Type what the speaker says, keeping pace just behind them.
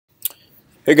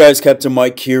Hey guys, Captain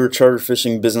Mike here,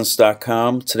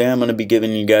 charterfishingbusiness.com. Today I'm going to be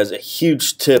giving you guys a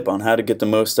huge tip on how to get the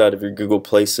most out of your Google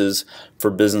Places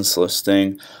for business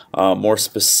listing. More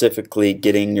specifically,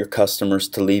 getting your customers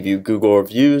to leave you Google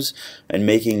reviews and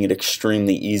making it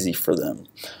extremely easy for them.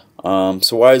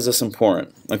 So why is this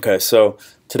important? Okay, so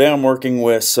today I'm working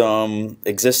with some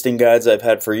existing guides I've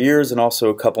had for years and also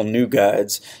a couple new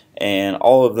guides, and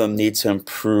all of them need to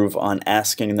improve on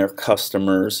asking their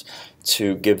customers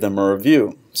to give them a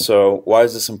review. So why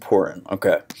is this important?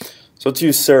 Okay, so let's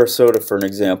use Sarasota for an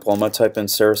example. I'm going to type in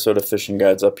Sarasota fishing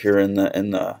guides up here in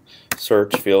the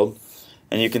search field,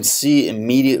 and you can see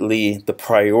immediately the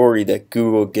priority that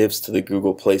Google gives to the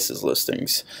Google Places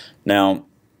listings. Now,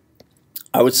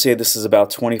 I would say this is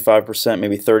about 25%,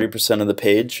 maybe 30% of the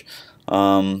page.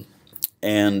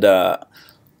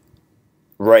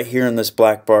 Right here in this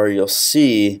black bar, you'll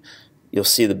see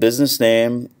the business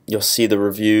name, you'll see the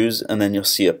reviews, and then you'll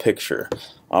see a picture.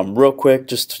 Real quick,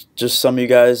 just some of you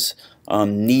guys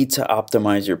need to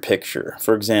optimize your picture.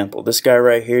 For example, this guy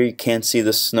right here, you can't see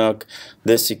the snook.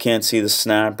 This, you can't see the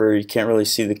snapper. You can't really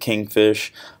see the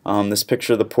kingfish. This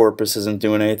picture of the porpoise isn't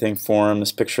doing anything for him.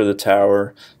 This picture of the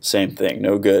tower, same thing,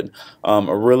 no good.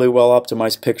 A really well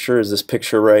optimized picture is this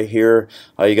picture right here.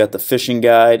 You got the fishing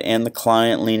guide and the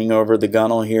client leaning over the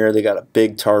gunnel here. They got a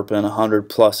big tarpon, 100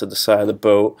 plus at the side of the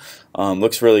boat.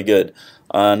 Looks really good.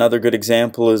 Another good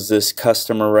example is this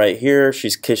customer right here.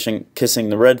 She's kissing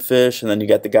the redfish, and then you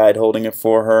got the guide holding it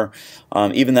for her.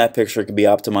 Even that picture could be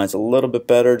optimized a little bit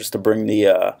better just to bring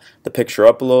the picture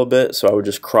up a little bit, so I would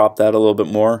just crop that a little bit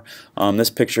more. This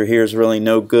picture here is really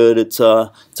no good. It's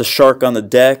a shark on the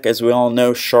deck. As we all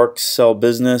know, sharks sell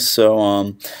business,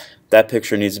 so that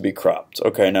picture needs to be cropped.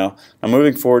 Okay, now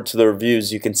moving forward to the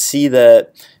reviews, you can see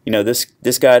that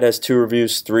this guide has 2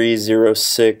 reviews,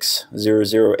 306,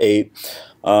 008.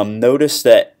 Notice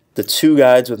that the 2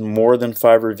 guides with more than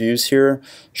 5 reviews here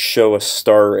show a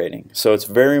star rating. So it's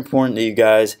very important that you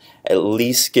guys at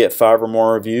least get 5 or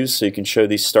more reviews so you can show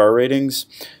these star ratings,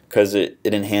 because it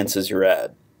enhances your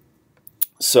ad.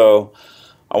 So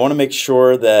I want to make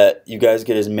sure that you guys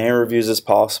get as many reviews as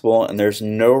possible, and there's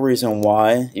no reason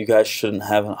why you guys shouldn't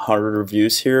have 100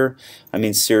 reviews here. I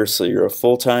mean, seriously, you're a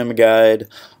full-time guide,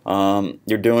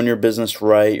 you're doing your business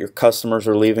right, your customers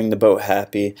are leaving the boat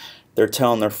happy, they're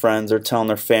telling their friends, they're telling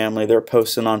their family, they're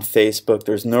posting on Facebook.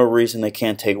 There's no reason they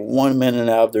can't take 1 minute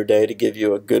out of their day to give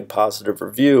you a good positive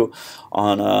review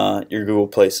on your Google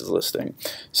Places listing.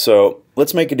 So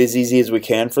let's make it as easy as we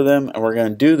can for them, and we're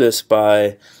going to do this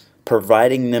by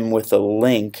providing them with a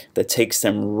link that takes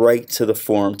them right to the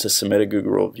form to submit a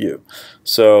Google review.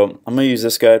 So I'm going to use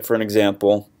this guide for an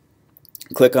example.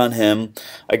 Click on him.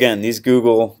 Again, these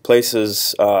Google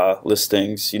Places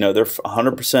listings, they're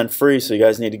 100% free, so you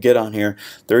guys need to get on here.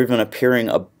 They're even appearing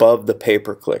above the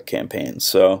pay-per-click campaigns,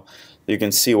 so you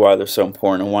can see why they're so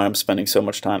important and why I'm spending so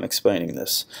much time explaining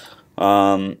this.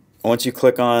 Once you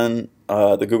click on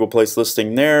the Google Place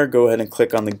listing there, go ahead and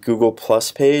click on the Google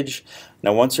Plus page.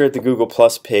 Now once you're at the Google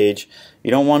Plus page, you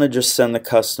don't want to just send the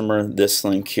customer this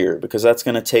link here, because that's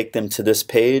going to take them to this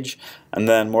page, and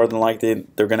then more than likely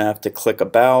they're going to have to click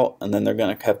About, and then they're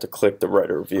going to have to click the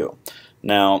Write a Review.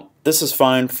 Now this is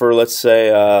fine for, let's say,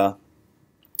 the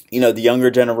younger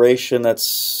generation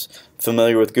that's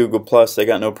familiar with Google Plus. They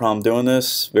got no problem doing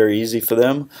this. Very easy for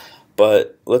them.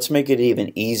 But let's make it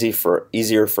even easier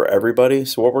for everybody.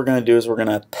 So what we're going to do is we're going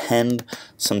to append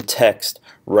some text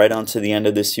right onto the end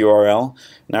of this URL.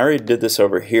 And I already did this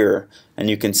over here, and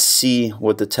you can see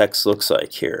what the text looks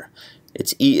like here.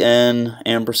 It's EN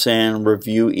ampersand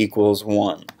review equals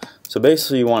 1. So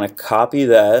basically you want to copy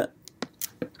that.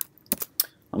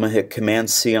 I'm going to hit Command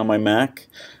C on my Mac,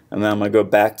 and then I'm going to go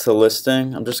back to the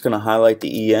listing. I'm just going to highlight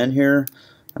the EN here,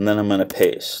 and then I'm going to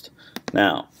paste.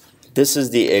 Now, this is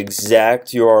the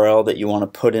exact URL that you want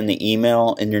to put in the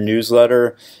email, in your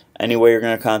newsletter. Any way you're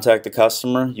going to contact the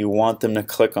customer, you want them to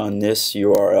click on this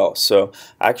URL. So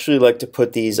I actually like to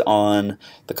put these on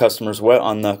the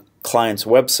client's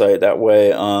website. That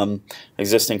way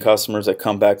existing customers that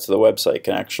come back to the website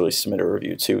can actually submit a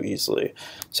review too easily.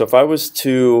 So if I was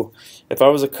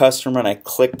a customer and I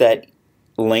clicked that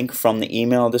link from the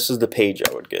email, this is the page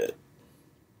I would get.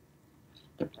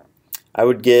 I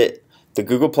would get the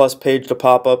Google Plus page to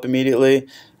pop up immediately,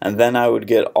 and then I would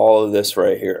get all of this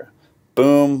right here.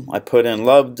 Boom, I put in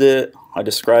loved it, I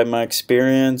describe my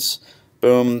experience.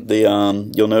 Boom,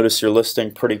 you'll notice your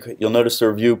listing you'll notice the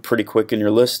review pretty quick in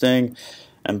your listing,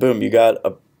 and boom, you got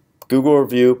a Google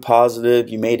review, positive.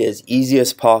 You made it as easy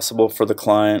as possible for the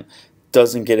client.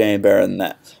 Doesn't get any better than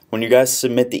that. When you guys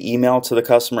submit the email to the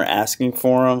customer asking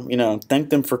for them, thank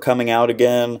them for coming out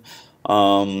again.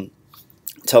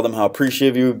 Tell them how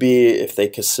appreciative you would be if they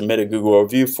could submit a Google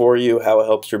review for you, how it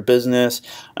helps your business,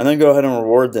 and then go ahead and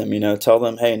reward them. Tell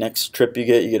them, hey, next trip you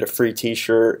get a free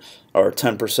T-shirt or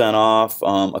 10% off,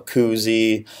 a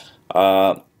koozie.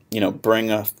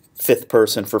 Bring a fifth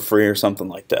person for free or something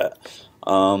like that.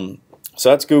 So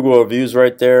that's Google reviews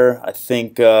right there. I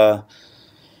think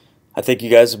you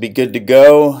guys will be good to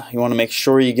go. You want to make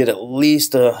sure you get at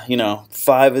least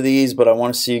 5 of these, but I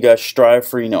want to see you guys strive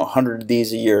for 100 of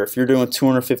these a year. If you're doing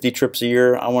 250 trips a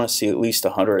year, I want to see at least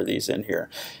 100 of these in here.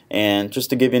 And just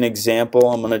to give you an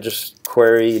example, I'm going to just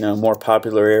query more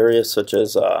popular areas such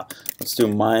as let's do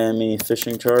Miami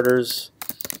fishing charters.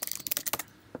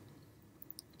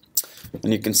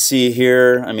 And you can see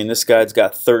here, I mean, this guy's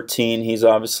got 13. He's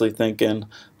obviously thinking,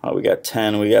 oh, we got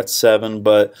 10, we got 7,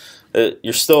 but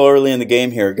you're still early in the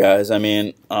game here, guys. I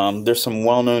mean, there's some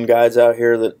well-known guides out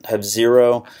here that have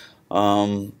 0.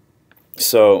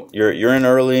 So you're in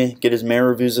early. Get as many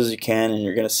reviews as you can, and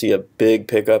you're going to see a big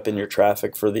pickup in your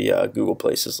traffic for the Google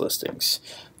Places listings.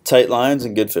 Tight lines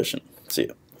and good fishing. See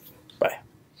you. Bye.